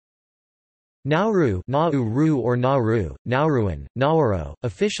Nauru, Nauru or Nauru, Nauruan, Nauru,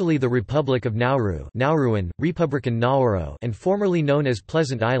 officially the Republic of Nauru, Nauruan, Republican Nauru, and formerly known as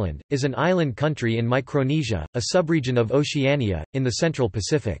Pleasant Island, is an island country in Micronesia, a subregion of Oceania, in the Central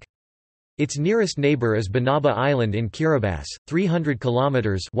Pacific. Its nearest neighbor is Banaba Island in Kiribati, 300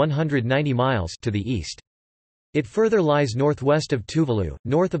 kilometers (190 miles) to the east. It further lies northwest of Tuvalu,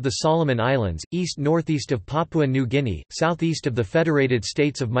 north of the Solomon Islands, east-northeast of Papua New Guinea, southeast of the Federated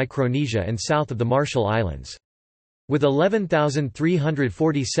States of Micronesia and south of the Marshall Islands. With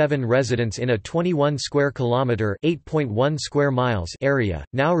 11,347 residents in a 21 square kilometer (8.1 square miles) area,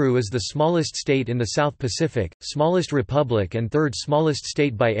 Nauru is the smallest state in the South Pacific, smallest republic and third smallest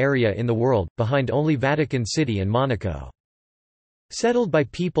state by area in the world, behind only Vatican City and Monaco. Settled by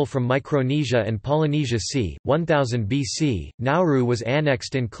people from Micronesia and Polynesia c. 1000 BC, Nauru was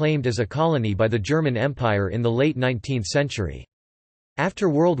annexed and claimed as a colony by the German Empire in the late 19th century. After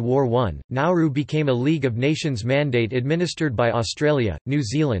World War I, Nauru became a League of Nations mandate administered by Australia, New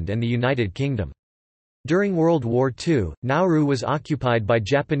Zealand and the United Kingdom. During World War II, Nauru was occupied by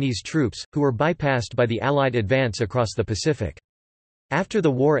Japanese troops, who were bypassed by the Allied advance across the Pacific. After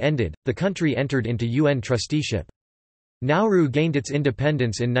the war ended, the country entered into UN trusteeship. Nauru gained its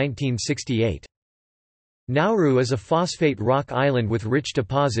independence in 1968. Nauru is a phosphate rock island with rich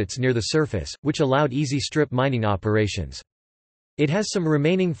deposits near the surface, which allowed easy strip mining operations. It has some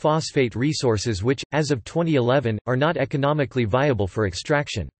remaining phosphate resources which, as of 2011, are not economically viable for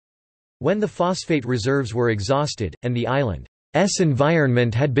extraction. When the phosphate reserves were exhausted, and the island's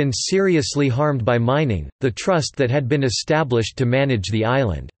environment had been seriously harmed by mining, the trust that had been established to manage the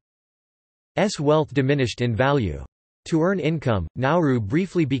island's wealth diminished in value. To earn income, Nauru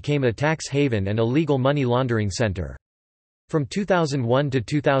briefly became a tax haven and a legal money laundering center. From 2001 to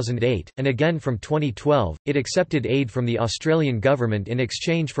 2008, and again from 2012, it accepted aid from the Australian government in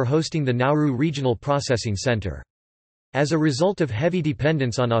exchange for hosting the Nauru Regional Processing Centre. As a result of heavy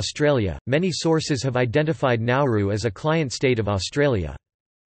dependence on Australia, many sources have identified Nauru as a client state of Australia.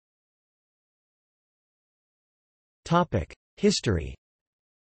 History.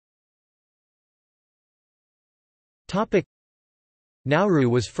 Nauru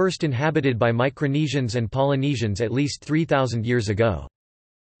was first inhabited by Micronesians and Polynesians at least 3,000 years ago.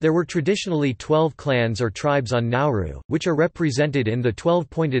 There were traditionally 12 clans or tribes on Nauru, which are represented in the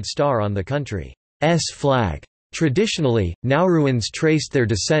 12-pointed star on the country's flag. Traditionally, Nauruans traced their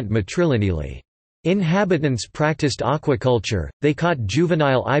descent matrilineally. Inhabitants practiced aquaculture, they caught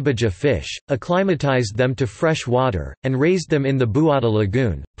juvenile ibaja fish, acclimatized them to fresh water, and raised them in the Buata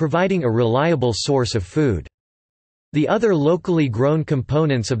Lagoon, providing a reliable source of food. The other locally grown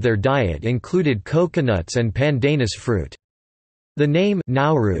components of their diet included coconuts and pandanus fruit. The name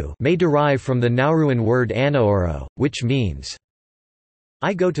Nauru may derive from the Nauruan word anaoro, which means,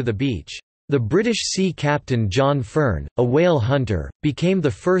 "I go to the beach." The British sea captain John Fern, a whale hunter, became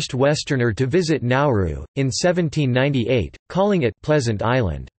the first Westerner to visit Nauru, in 1798, calling it Pleasant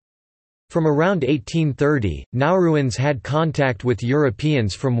Island. From around 1830, Nauruans had contact with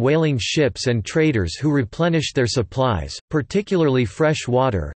Europeans from whaling ships and traders who replenished their supplies, particularly fresh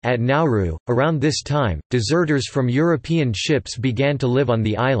water, at Nauru. Around this time, deserters from European ships began to live on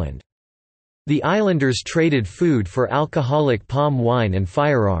the island. The islanders traded food for alcoholic palm wine and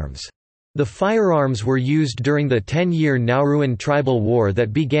firearms. The firearms were used during the 10-year Nauruan tribal war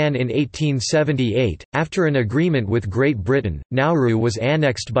that began in 1878. After an agreement with Great Britain, Nauru was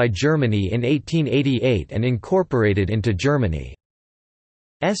annexed by Germany in 1888 and incorporated into Germany's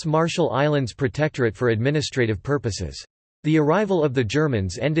Marshall Islands Protectorate for administrative purposes. The arrival of the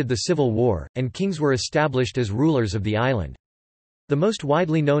Germans ended the Civil War, and kings were established as rulers of the island. The most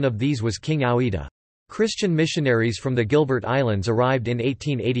widely known of these was King Auida. Christian missionaries from the Gilbert Islands arrived in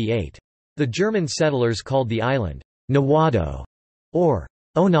 1888. The German settlers called the island Nawado or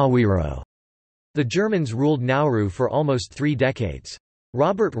Onawiro. The Germans ruled Nauru for almost 3 decades.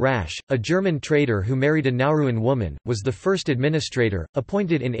 Robert Rasch, a German trader who married a Nauruan woman, was the first administrator,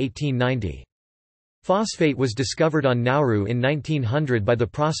 appointed in 1890. Phosphate was discovered on Nauru in 1900 by the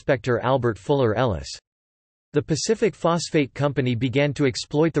prospector Albert Fuller Ellis. The Pacific Phosphate Company began to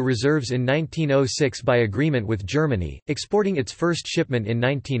exploit the reserves in 1906 by agreement with Germany, exporting its first shipment in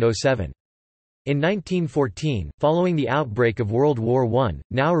 1907. In 1914, following the outbreak of World War I,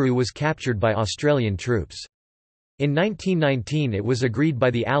 Nauru was captured by Australian troops. In 1919 it was agreed by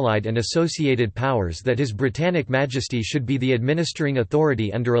the Allied and associated powers that His Britannic Majesty should be the administering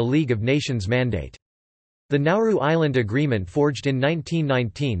authority under a League of Nations mandate. The Nauru Island Agreement, forged in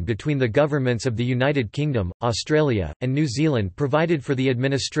 1919 between the governments of the United Kingdom, Australia, and New Zealand, provided for the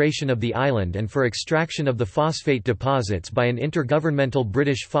administration of the island and for extraction of the phosphate deposits by an Intergovernmental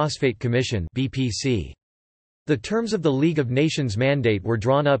British Phosphate Commission (BPC). The terms of the League of Nations mandate were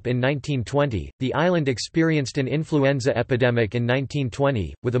drawn up in 1920. The island experienced an influenza epidemic in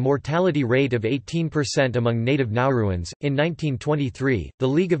 1920, with a mortality rate of 18% among native Nauruans. In 1923, the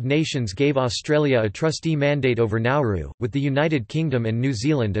League of Nations gave Australia a trustee mandate over Nauru, with the United Kingdom and New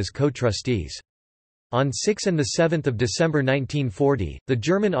Zealand as co-trustees. On 6 and 7 December 1940, the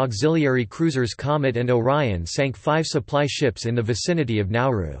German auxiliary cruisers Comet and Orion sank 5 supply ships in the vicinity of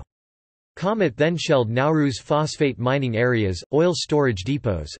Nauru. Comet then shelled Nauru's phosphate mining areas, oil storage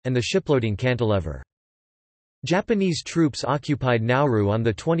depots, and the shiploading cantilever. Japanese troops occupied Nauru on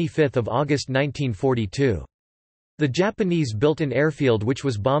 25 August 1942. The Japanese built an airfield which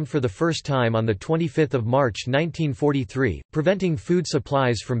was bombed for the first time on 25 March 1943, preventing food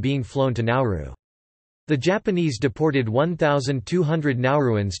supplies from being flown to Nauru. The Japanese deported 1,200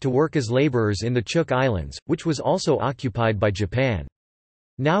 Nauruans to work as laborers in the Cook Islands, which was also occupied by Japan.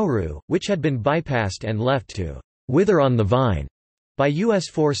 Nauru, which had been bypassed and left to wither on the vine by U.S.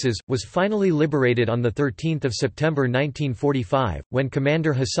 forces, was finally liberated on 13 September 1945, when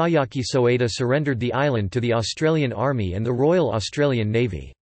Commander Hisayuki Soeda surrendered the island to the Australian Army and the Royal Australian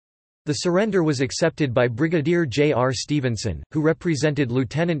Navy. The surrender was accepted by Brigadier J. R. Stevenson, who represented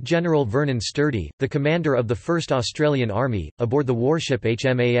Lieutenant General Vernon Sturdy, the commander of the 1st Australian Army, aboard the warship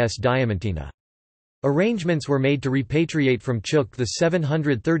HMAS Diamantina. Arrangements were made to repatriate from Cook the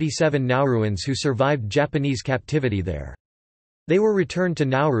 737 Nauruans who survived Japanese captivity there. They were returned to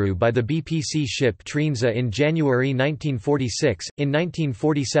Nauru by the BPC ship Trinza in January 1946. In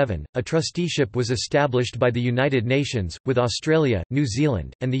 1947, a trusteeship was established by the United Nations, with Australia, New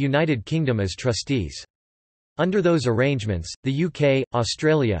Zealand, and the United Kingdom as trustees. Under those arrangements, the UK,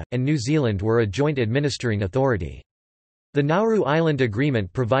 Australia, and New Zealand were a joint administering authority. The Nauru Island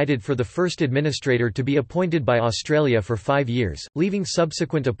Agreement provided for the first administrator to be appointed by Australia for 5 years, leaving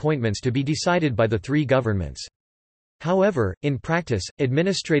subsequent appointments to be decided by the 3 governments. However, in practice,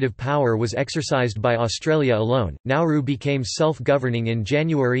 administrative power was exercised by Australia alone. Nauru became self-governing in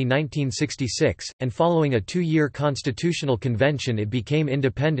January 1966, and following a 2-year constitutional convention it became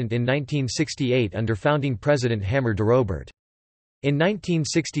independent in 1968 under founding President Hammer DeRobert. In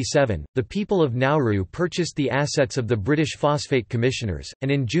 1967, the people of Nauru purchased the assets of the British Phosphate Commissioners, and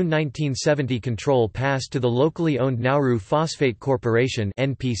in June 1970 control passed to the locally owned Nauru Phosphate Corporation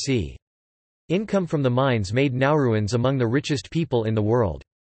 (NPC). Income from the mines made Nauruans among the richest people in the world.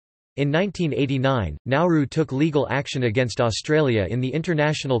 In 1989, Nauru took legal action against Australia in the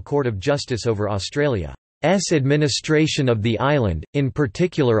International Court of Justice over Australia's administration of the island, in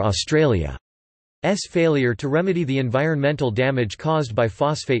particular Australia's failure to remedy the environmental damage caused by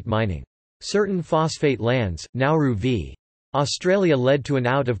phosphate mining. Certain phosphate lands, Nauru v. Australia, led to an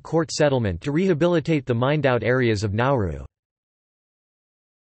out-of-court settlement to rehabilitate the mined-out areas of Nauru.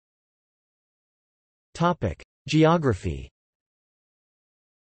 Geography.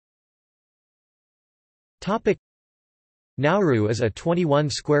 Nauru is a 21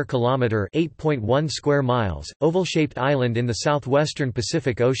 square kilometer (8.1 square miles) oval-shaped island in the southwestern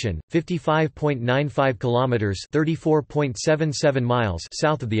Pacific Ocean, 55.95 kilometers (34.77 miles)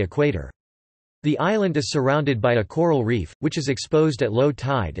 south of the equator. The island is surrounded by a coral reef, which is exposed at low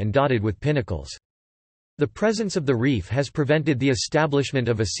tide and dotted with pinnacles. The presence of the reef has prevented the establishment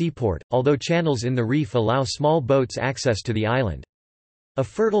of a seaport, although channels in the reef allow small boats access to the island. A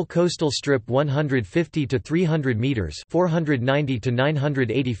fertile coastal strip 150 to 300 meters (490 to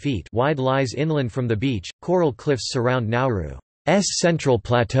 980 feet) wide lies inland from the beach. Coral cliffs surround Nauru's central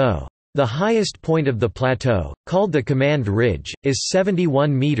plateau. The highest point of the plateau, called the Command Ridge, is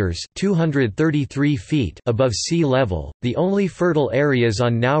 71 meters (233 feet) above sea level. The only fertile areas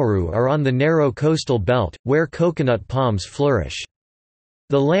on Nauru are on the narrow coastal belt, where coconut palms flourish.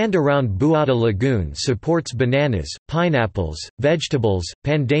 The land around Buata Lagoon supports bananas, pineapples, vegetables,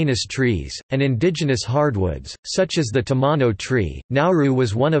 pandanus trees, and indigenous hardwoods, such as the tamano tree. Nauru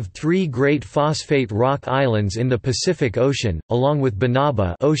was one of 3 great phosphate rock islands in the Pacific Ocean, along with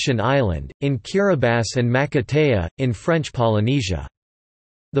Banaba Ocean Island, in Kiribati and Makatea, in French Polynesia.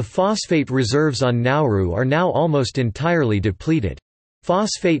 The phosphate reserves on Nauru are now almost entirely depleted.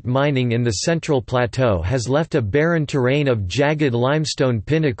 Phosphate mining in the Central Plateau has left a barren terrain of jagged limestone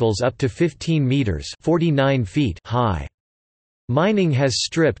pinnacles up to 15 meters (49 feet) high. Mining has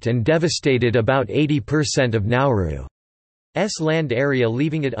stripped and devastated about 80% of Nauru's land area,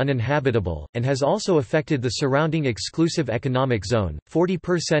 leaving it uninhabitable, and has also affected the surrounding exclusive economic zone.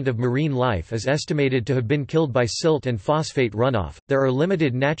 40% of marine life is estimated to have been killed by silt and phosphate runoff. There are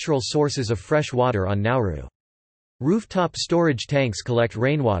limited natural sources of fresh water on Nauru. Rooftop storage tanks collect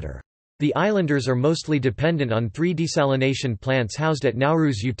rainwater. The islanders are mostly dependent on 3 desalination plants housed at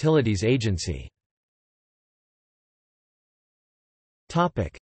Nauru's utilities agency.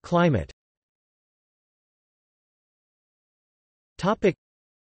 Topic: Climate.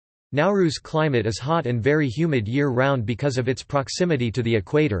 Nauru's climate is hot and very humid year-round because of its proximity to the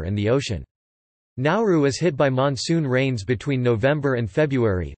equator and the ocean. Nauru is hit by monsoon rains between November and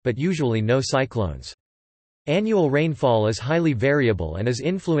February, but usually no cyclones. Annual rainfall is highly variable and is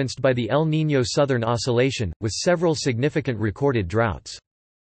influenced by the El Niño Southern Oscillation, with several significant recorded droughts.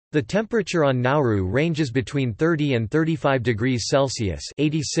 The temperature on Nauru ranges between 30 and 35 degrees Celsius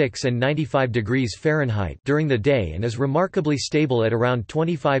 (86 and 95 degrees Fahrenheit) during the day and is remarkably stable at around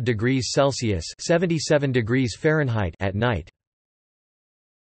 25 degrees Celsius (77 degrees Fahrenheit) at night.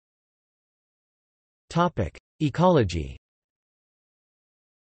 Topic: Ecology.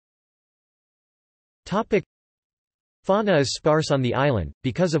 Topic: Fauna is sparse on the island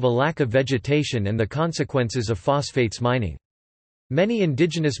because of a lack of vegetation and the consequences of phosphates mining. Many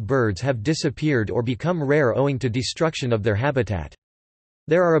indigenous birds have disappeared or become rare owing to destruction of their habitat.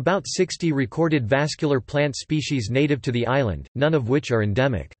 There are about 60 recorded vascular plant species native to the island, none of which are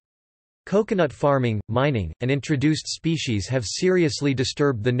endemic. Coconut farming, mining, and introduced species have seriously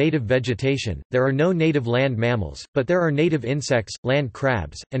disturbed the native vegetation. There are no native land mammals, but there are native insects, land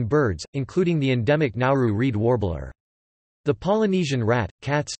crabs, and birds, including the endemic Nauru reed warbler. The Polynesian rat,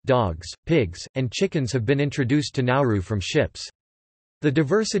 cats, dogs, pigs, and chickens have been introduced to Nauru from ships. The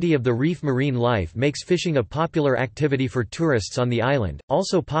diversity of the reef marine life makes fishing a popular activity for tourists on the island.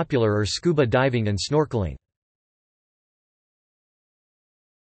 Also popular are scuba diving and snorkeling.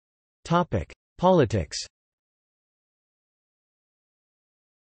 Topic: Politics.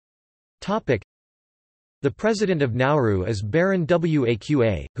 Topic: The president of Nauru is Baron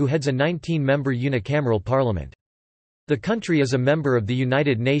Waqa, who heads a 19-member unicameral parliament. The country is a member of the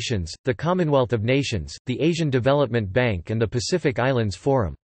United Nations, the Commonwealth of Nations, the Asian Development Bank and the Pacific Islands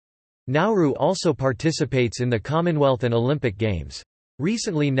Forum. Nauru also participates in the Commonwealth and Olympic Games.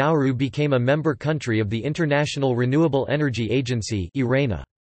 Recently Nauru became a member country of the International Renewable Energy Agency (IRENA).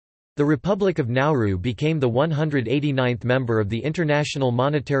 The Republic of Nauru became the 189th member of the International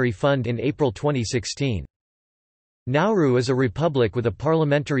Monetary Fund in April 2016. Nauru is a republic with a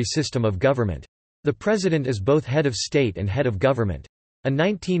parliamentary system of government. The president is both head of state and head of government. A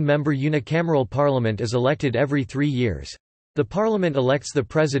 19-member unicameral parliament is elected every 3 years. The parliament elects the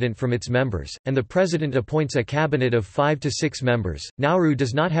president from its members, and the president appoints a cabinet of 5 to 6 members. Nauru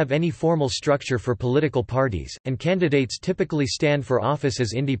does not have any formal structure for political parties, and candidates typically stand for office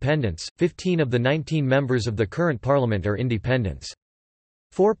as independents. 15 of the 19 members of the current parliament are independents.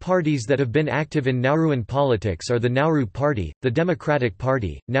 4 parties that have been active in Nauruan politics are the Nauru Party, the Democratic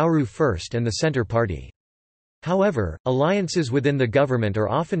Party, Nauru First and the Centre Party. However, alliances within the government are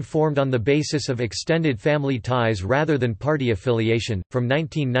often formed on the basis of extended family ties rather than party affiliation. From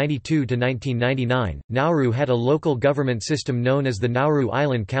 1992 to 1999, Nauru had a local government system known as the Nauru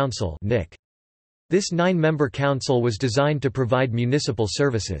Island Council (NIC). This 9-member council was designed to provide municipal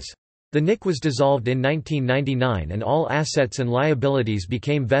services. The NIC was dissolved in 1999 and all assets and liabilities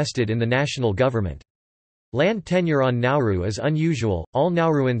became vested in the national government. Land tenure on Nauru is unusual. All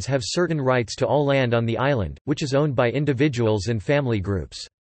Nauruans have certain rights to all land on the island, which is owned by individuals and family groups.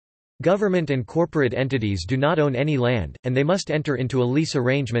 Government and corporate entities do not own any land, and they must enter into a lease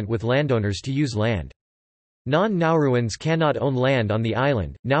arrangement with landowners to use land. Non-Nauruans cannot own land on the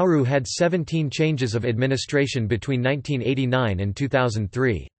island. Nauru had 17 changes of administration between 1989 and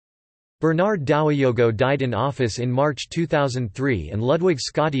 2003. Bernard Dawayogo died in office in March 2003 and Ludwig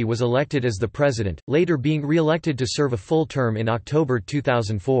Scotti was elected as the president, later being re-elected to serve a full term in October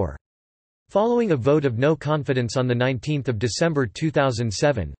 2004. Following a vote of no confidence on 19 December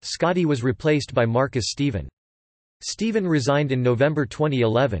 2007, Scotti was replaced by Marcus Stephen. Stephen resigned in November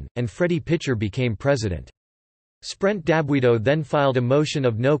 2011, and Freddie Pitcher became president. Sprent Dabwido then filed a motion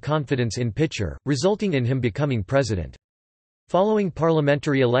of no confidence in Pitcher, resulting in him becoming president. Following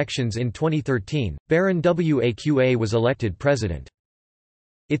parliamentary elections in 2013, Baron Waqa was elected president.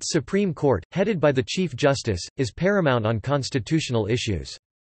 Its Supreme Court, headed by the Chief Justice, is paramount on constitutional issues.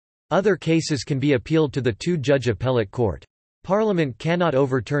 Other cases can be appealed to the 2-judge appellate court. Parliament cannot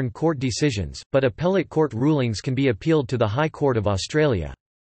overturn court decisions, but appellate court rulings can be appealed to the High Court of Australia.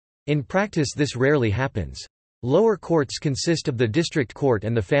 In practice this rarely happens. Lower courts consist of the district court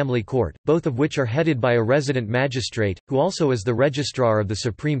and the family court, both of which are headed by a resident magistrate, who also is the registrar of the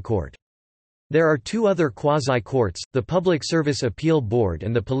Supreme Court. There are two other quasi-courts, the Public Service Appeal Board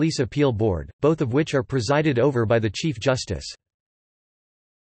and the Police Appeal Board, both of which are presided over by the Chief Justice.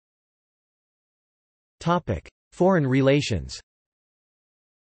 Foreign relations.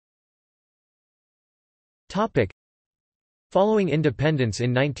 Following independence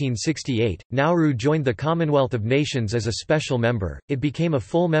in 1968, Nauru joined the Commonwealth of Nations as a special member. It became a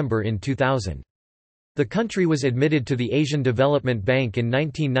full member in 2000. The country was admitted to the Asian Development Bank in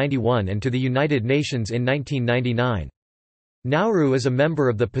 1991 and to the United Nations in 1999. Nauru is a member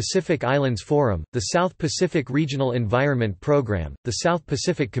of the Pacific Islands Forum, the South Pacific Regional Environment Program, the South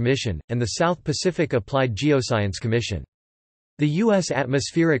Pacific Commission, and the South Pacific Applied Geoscience Commission. The U.S.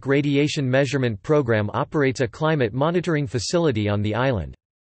 Atmospheric Radiation Measurement Program operates a climate monitoring facility on the island.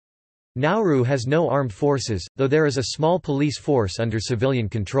 Nauru has no armed forces, though there is a small police force under civilian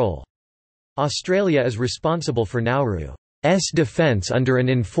control. Australia is responsible for Nauru's defence under an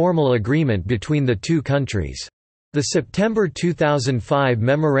informal agreement between the two countries. The September 2005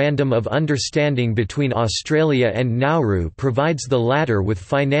 Memorandum of Understanding between Australia and Nauru provides the latter with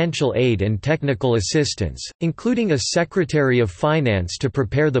financial aid and technical assistance, including a Secretary of Finance to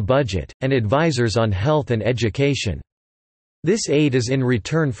prepare the budget, and advisors on health and education. This aid is in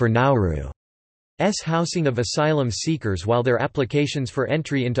return for Nauru's housing of asylum seekers while their applications for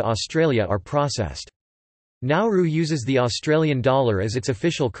entry into Australia are processed. Nauru uses the Australian dollar as its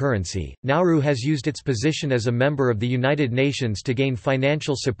official currency. Nauru has used its position as a member of the United Nations to gain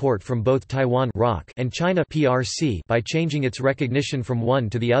financial support from both Taiwan and China by changing its recognition from one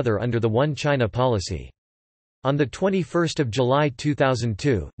to the other under the One China policy. On 21 July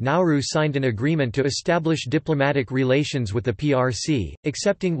 2002, Nauru signed an agreement to establish diplomatic relations with the PRC,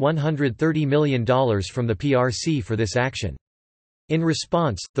 accepting $130 million from the PRC for this action. In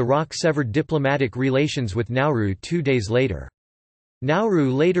response, the ROC severed diplomatic relations with Nauru 2 days later.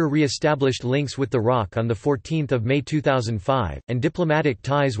 Nauru later re-established links with the ROC on 14 May 2005, and diplomatic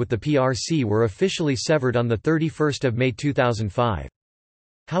ties with the PRC were officially severed on 31 May 2005.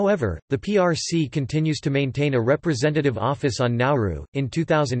 However, the PRC continues to maintain a representative office on Nauru. In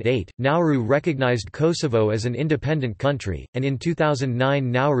 2008, Nauru recognized Kosovo as an independent country, and in 2009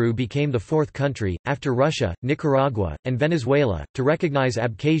 Nauru became the fourth country, after Russia, Nicaragua, and Venezuela, to recognize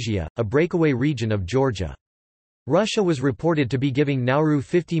Abkhazia, a breakaway region of Georgia. Russia was reported to be giving Nauru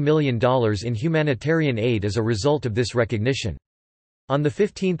 $50 million in humanitarian aid as a result of this recognition. On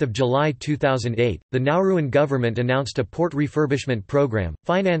 15 July 2008, the Nauruan government announced a port refurbishment program,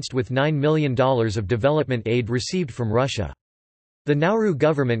 financed with $9 million of development aid received from Russia. The Nauru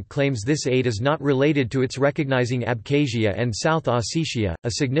government claims this aid is not related to its recognizing Abkhazia and South Ossetia.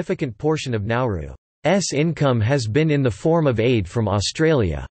 A significant portion of Nauru's income has been in the form of aid from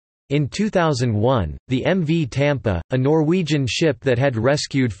Australia. In 2001, the MV Tampa, a Norwegian ship that had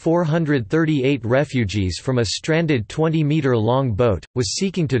rescued 438 refugees from a stranded 20-metre-long boat, was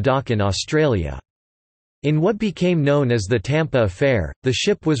seeking to dock in Australia. In what became known as the Tampa Affair, the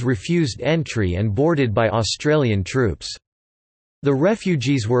ship was refused entry and boarded by Australian troops. The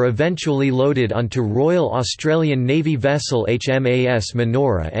refugees were eventually loaded onto Royal Australian Navy vessel HMAS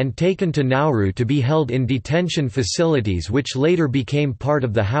Manoora and taken to Nauru to be held in detention facilities which later became part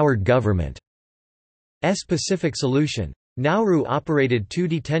of the Howard government's Pacific Solution. Nauru operated two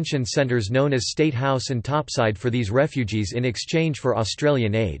detention centres known as State House and Topside for these refugees in exchange for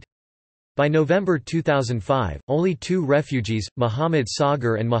Australian aid. By November 2005, only two refugees, Mohammed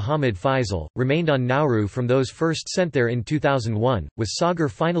Sagar and Mohammed Faisal, remained on Nauru from those first sent there in 2001, with Sagar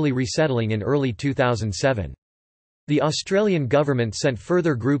finally resettling in early 2007. The Australian government sent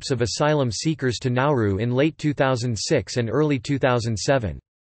further groups of asylum seekers to Nauru in late 2006 and early 2007.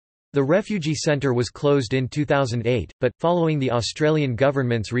 The refugee centre was closed in 2008, but, following the Australian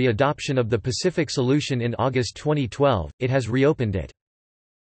government's re-adoption of the Pacific Solution in August 2012, it has reopened it.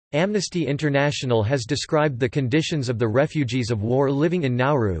 Amnesty International has described the conditions of the refugees of war living in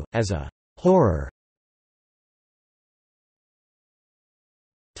Nauru as a horror.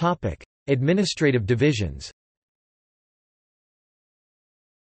 Administrative divisions.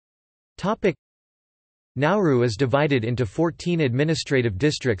 Nauru is divided into 14 administrative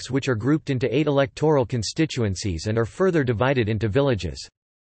districts which are grouped into 8 electoral constituencies and are further divided into villages.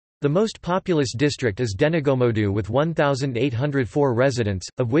 The most populous district is Denegomodu with 1,804 residents,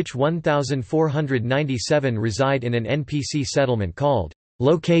 of which 1,497 reside in an NPC settlement called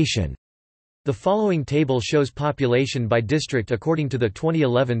Location. The following table shows population by district according to the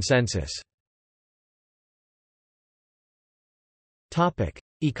 2011 census.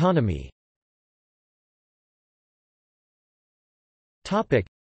 Economy.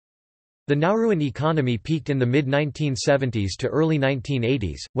 The Nauruan economy peaked in the mid-1970s to early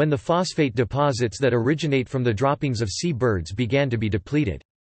 1980s, when the phosphate deposits that originate from the droppings of sea birds began to be depleted.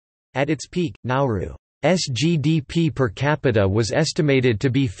 At its peak, Nauru's GDP per capita was estimated to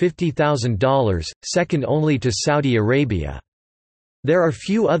be $50,000, second only to Saudi Arabia. There are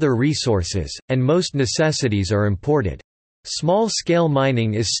few other resources, and most necessities are imported. Small-scale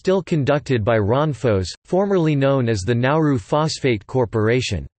mining is still conducted by Ronfos, formerly known as the Nauru Phosphate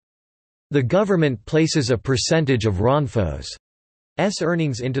Corporation. The government places a percentage of Ronfos'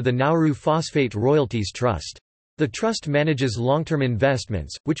 earnings into the Nauru Phosphate Royalties Trust. The trust manages long-term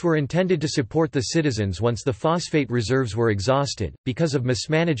investments, which were intended to support the citizens once the phosphate reserves were exhausted. Because of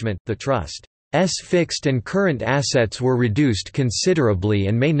mismanagement, the trust's fixed and current assets were reduced considerably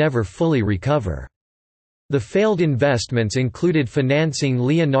and may never fully recover. The failed investments included financing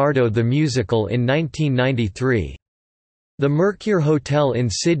Leonardo the Musical in 1993. The Mercure Hotel in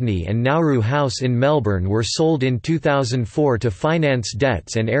Sydney and Nauru House in Melbourne were sold in 2004 to finance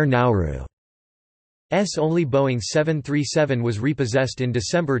debts, and Air Nauru's only Boeing 737 was repossessed in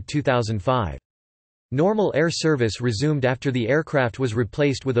December 2005. Normal air service resumed after the aircraft was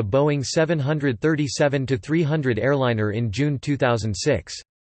replaced with a Boeing 737-300 airliner in June 2006.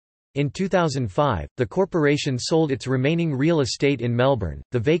 In 2005, the corporation sold its remaining real estate in Melbourne,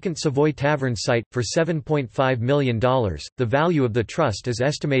 the vacant Savoy Tavern site, for $7.5 million. The value of the trust is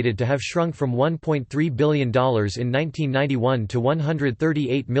estimated to have shrunk from $1.3 billion in 1991 to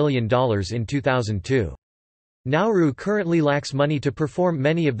 $138 million in 2002. Nauru currently lacks money to perform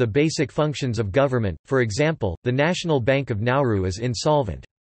many of the basic functions of government, for example, the National Bank of Nauru is insolvent.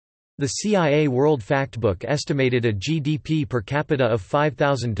 The CIA World Factbook estimated a GDP per capita of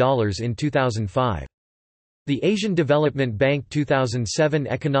 $5,000 in 2005. The Asian Development Bank 2007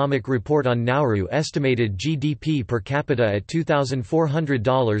 Economic Report on Nauru estimated GDP per capita at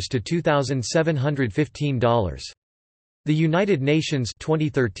 $2,400 to $2,715. The United Nations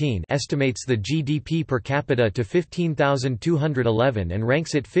 2013 estimates the GDP per capita to 15,211 and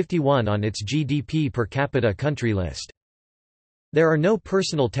ranks it 51 on its GDP per capita country list. There are no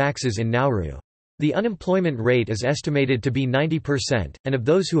personal taxes in Nauru. The unemployment rate is estimated to be 90%, and of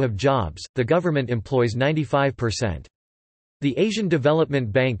those who have jobs, the government employs 95%. The Asian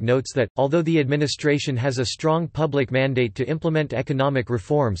Development Bank notes that, although the administration has a strong public mandate to implement economic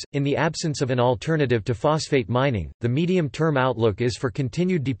reforms, in the absence of an alternative to phosphate mining, the medium-term outlook is for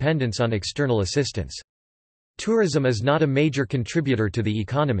continued dependence on external assistance. Tourism is not a major contributor to the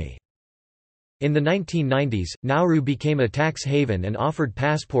economy. In the 1990s, Nauru became a tax haven and offered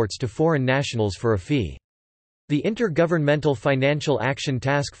passports to foreign nationals for a fee. The Intergovernmental Financial Action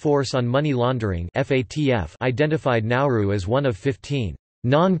Task Force on Money Laundering (FATF) identified Nauru as one of 15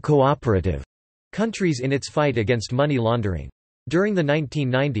 non-cooperative countries in its fight against money laundering. During the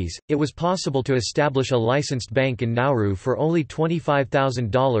 1990s, it was possible to establish a licensed bank in Nauru for only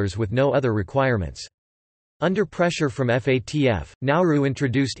 $25,000 with no other requirements. Under pressure from FATF, Nauru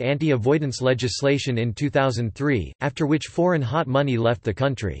introduced anti-avoidance legislation in 2003, after which foreign hot money left the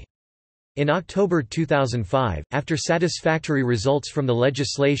country. In October 2005, after satisfactory results from the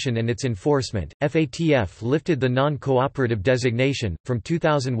legislation and its enforcement, FATF lifted the non-cooperative designation. From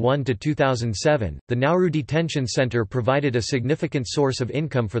 2001 to 2007, the Nauru Detention Center provided a significant source of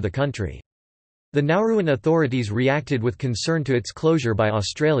income for the country. The Nauruan authorities reacted with concern to its closure by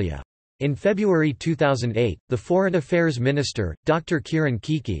Australia. In February 2008, the Foreign Affairs Minister, Dr. Kiran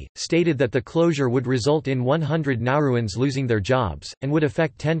Kiki, stated that the closure would result in 100 Nauruans losing their jobs, and would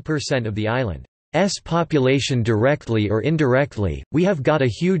affect 10% of the island's population directly or indirectly. We have got a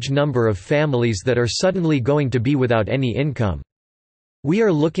huge number of families that are suddenly going to be without any income. We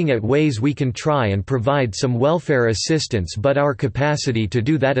are looking at ways we can try and provide some welfare assistance, but our capacity to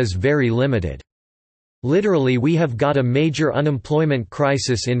do that is very limited. Literally, we have got a major unemployment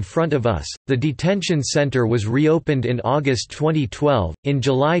crisis in front of us. The detention center was reopened in August 2012. In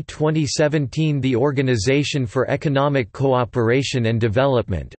July 2017, the Organization for Economic Cooperation and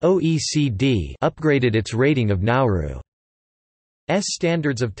Development (OECD) upgraded its rating of Nauru's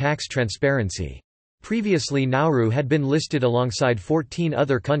standards of tax transparency. Previously, Nauru had been listed alongside 14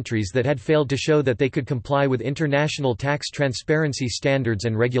 other countries that had failed to show that they could comply with international tax transparency standards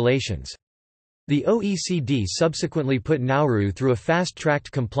and regulations. The OECD subsequently put Nauru through a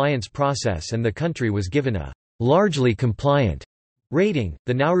fast-tracked compliance process, and the country was given a largely compliant rating.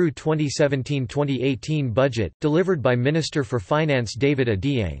 The Nauru 2017-2018 budget, delivered by Minister for Finance David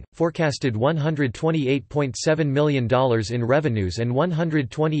Adiang, forecasted $128.7 million in revenues and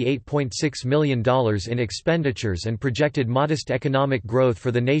 $128.6 million in expenditures and projected modest economic growth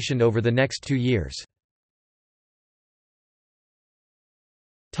for the nation over the next 2 years.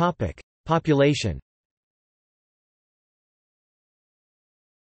 Population.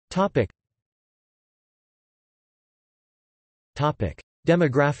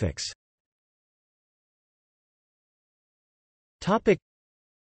 Demographics.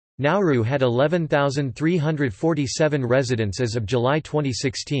 Nauru had 11,347 residents as of July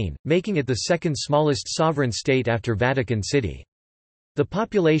 2016, making it the second smallest sovereign state after Vatican City. The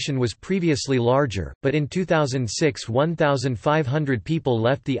population was previously larger, but in 2006 1,500 people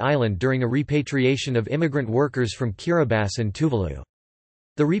left the island during a repatriation of immigrant workers from Kiribati and Tuvalu.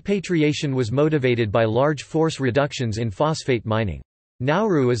 The repatriation was motivated by large force reductions in phosphate mining.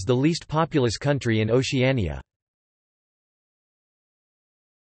 Nauru is the least populous country in Oceania.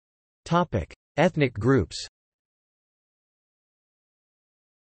 Ethnic groups.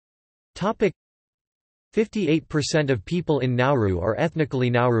 58% of people in Nauru are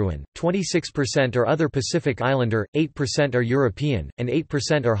ethnically Nauruan, 26% are other Pacific Islander, 8% are European, and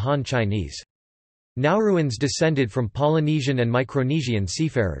 8% are Han Chinese. Nauruans descended from Polynesian and Micronesian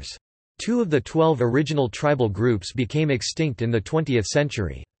seafarers. 2 of the 12 original tribal groups became extinct in the 20th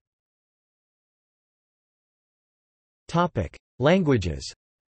century. Languages.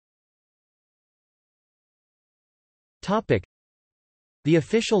 The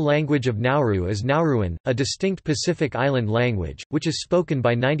official language of Nauru is Nauruan, a distinct Pacific Island language, which is spoken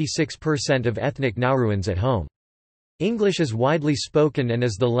by 96% of ethnic Nauruans at home. English is widely spoken and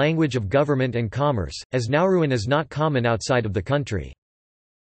is the language of government and commerce, as Nauruan is not common outside of the country.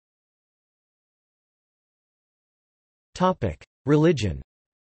 Religion.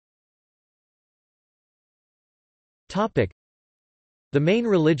 The main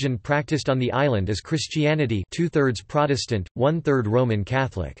religion practiced on the island is Christianity, 2/3 Protestant, 1/3 Roman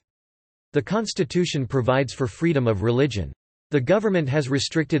Catholic. The constitution provides for freedom of religion. The government has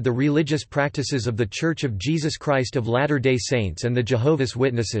restricted the religious practices of The Church of Jesus Christ of Latter-day Saints and the Jehovah's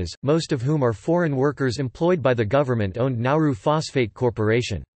Witnesses, most of whom are foreign workers employed by the government-owned Nauru Phosphate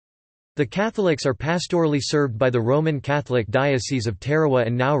Corporation. The Catholics are pastorally served by the Roman Catholic Diocese of Tarawa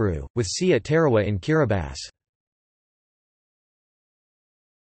and Nauru, with see at Tarawa in Kiribati.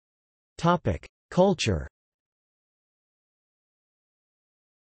 Culture.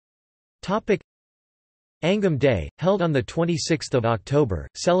 Angam Day, held on 26 October,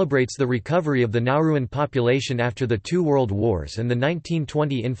 celebrates the recovery of the Nauruan population after the 2 World Wars and the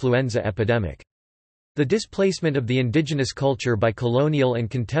 1920 influenza epidemic. The displacement of the indigenous culture by colonial and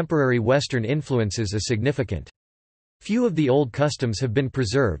contemporary Western influences is significant. Few of the old customs have been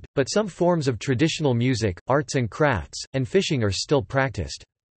preserved, but some forms of traditional music, arts and crafts, and fishing are still practiced.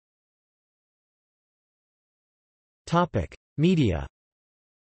 Media.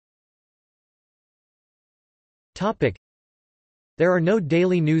 There are no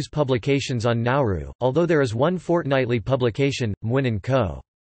daily news publications on Nauru, although there is one fortnightly publication, Mwin & Co.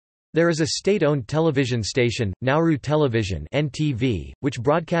 There is a state-owned television station, Nauru Television (NTV), which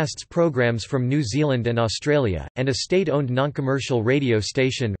broadcasts programs from New Zealand and Australia, and a state-owned non-commercial radio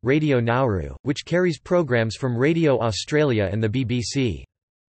station, Radio Nauru, which carries programs from Radio Australia and the BBC.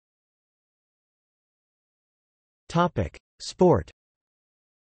 Sport.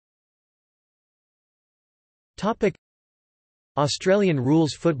 Australian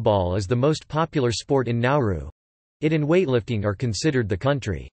rules football is the most popular sport in Nauru. It and weightlifting are considered the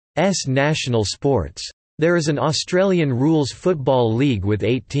country's national sports. There is an Australian rules football league with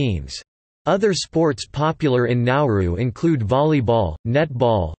 8 teams. Other sports popular in Nauru include volleyball,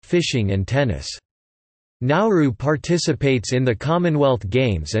 netball, fishing and tennis. Nauru participates in the Commonwealth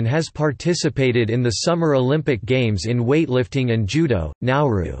Games and has participated in the Summer Olympic Games in weightlifting and judo.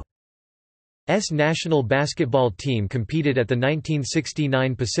 Nauru's national basketball team competed at the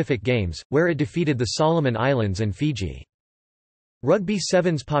 1969 Pacific Games, where it defeated the Solomon Islands and Fiji. Rugby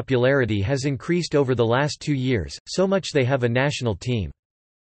Sevens popularity has increased over the last 2 years, so much they have a national team.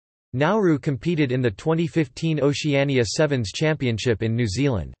 Nauru competed in the 2015 Oceania Sevens Championship in New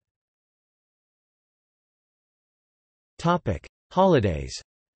Zealand. Holidays.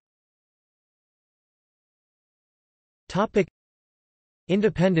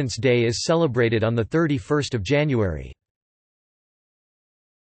 Independence Day is celebrated on 31 January.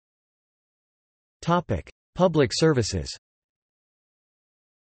 Public services.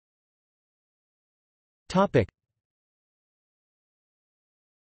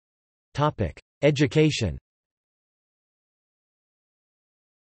 Education.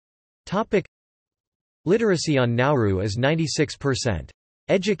 Literacy on Nauru is 96%.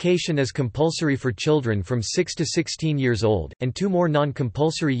 Education is compulsory for children from 6 to 16 years old, and 2 more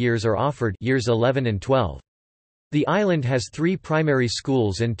non-compulsory years are offered, years 11 and 12. The island has 3 primary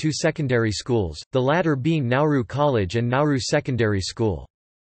schools and 2 secondary schools, the latter being Nauru College and Nauru Secondary School.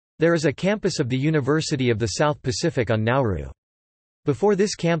 There is a campus of the University of the South Pacific on Nauru. Before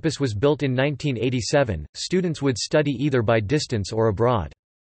this campus was built in 1987, students would study either by distance or abroad.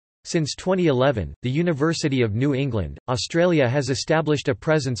 Since 2011, the University of New England, Australia has established a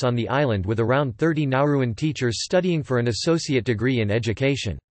presence on the island with around 30 Nauruan teachers studying for an associate degree in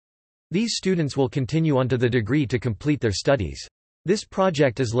education. These students will continue onto the degree to complete their studies. This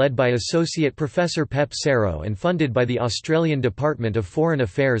project is led by Associate Professor Pep Sero and funded by the Australian Department of Foreign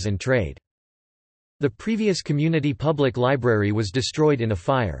Affairs and Trade. The previous community public library was destroyed in a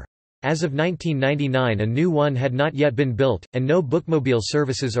fire. As of 1999, a new one had not yet been built, and no bookmobile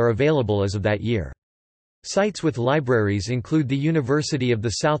services are available as of that year. Sites with libraries include the University of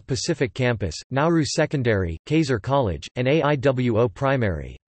the South Pacific Campus, Nauru Secondary, Kaiser College, and AIWO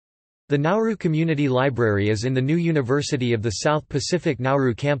Primary. The Nauru Community Library is in the new University of the South Pacific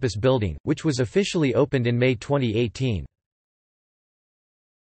Nauru Campus building, which was officially opened in May 2018.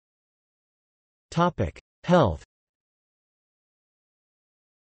 Health.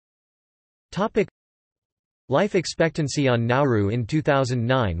 Life expectancy on Nauru in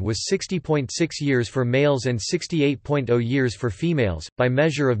 2009 was 60.6 years for males and 68.0 years for females. By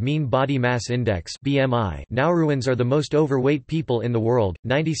measure of mean body mass index (BMI), Nauruans are the most overweight people in the world.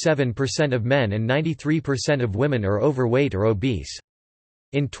 97% of men and 93% of women are overweight or obese.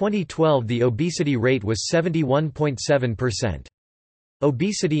 In 2012, the obesity rate was 71.7%.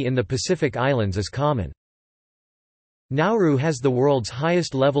 Obesity in the Pacific Islands is common. Nauru has the world's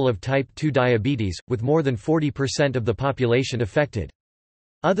highest level of type 2 diabetes, with more than 40% of the population affected.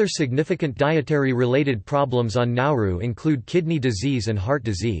 Other significant dietary-related problems on Nauru include kidney disease and heart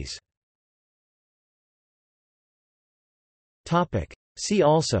disease. See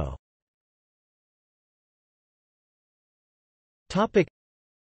also: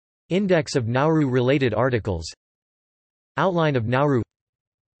 Index of Nauru-related articles, Outline of Nauru.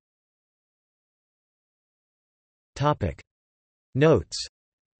 Notes.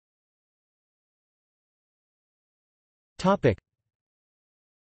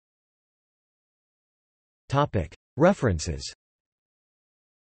 References.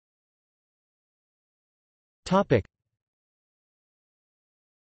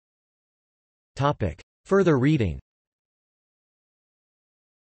 Further reading.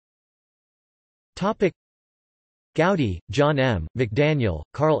 Gowdy, John M., McDaniel,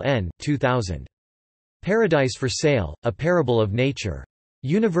 Carl N. 2000. Paradise for Sale, A Parable of Nature.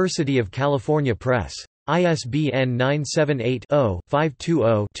 University of California Press. ISBN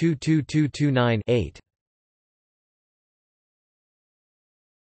 978-0-520-22229-8.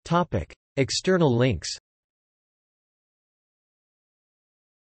 External links.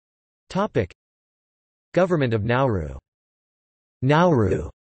 Government of Nauru. Nauru.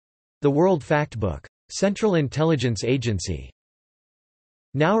 The World Factbook. Central Intelligence Agency.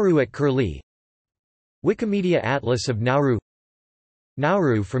 Nauru at Curlie. Wikimedia Atlas of Nauru.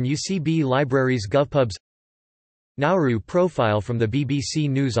 Nauru from UCB Libraries GovPubs. Nauru profile from the BBC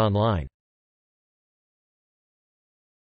News Online.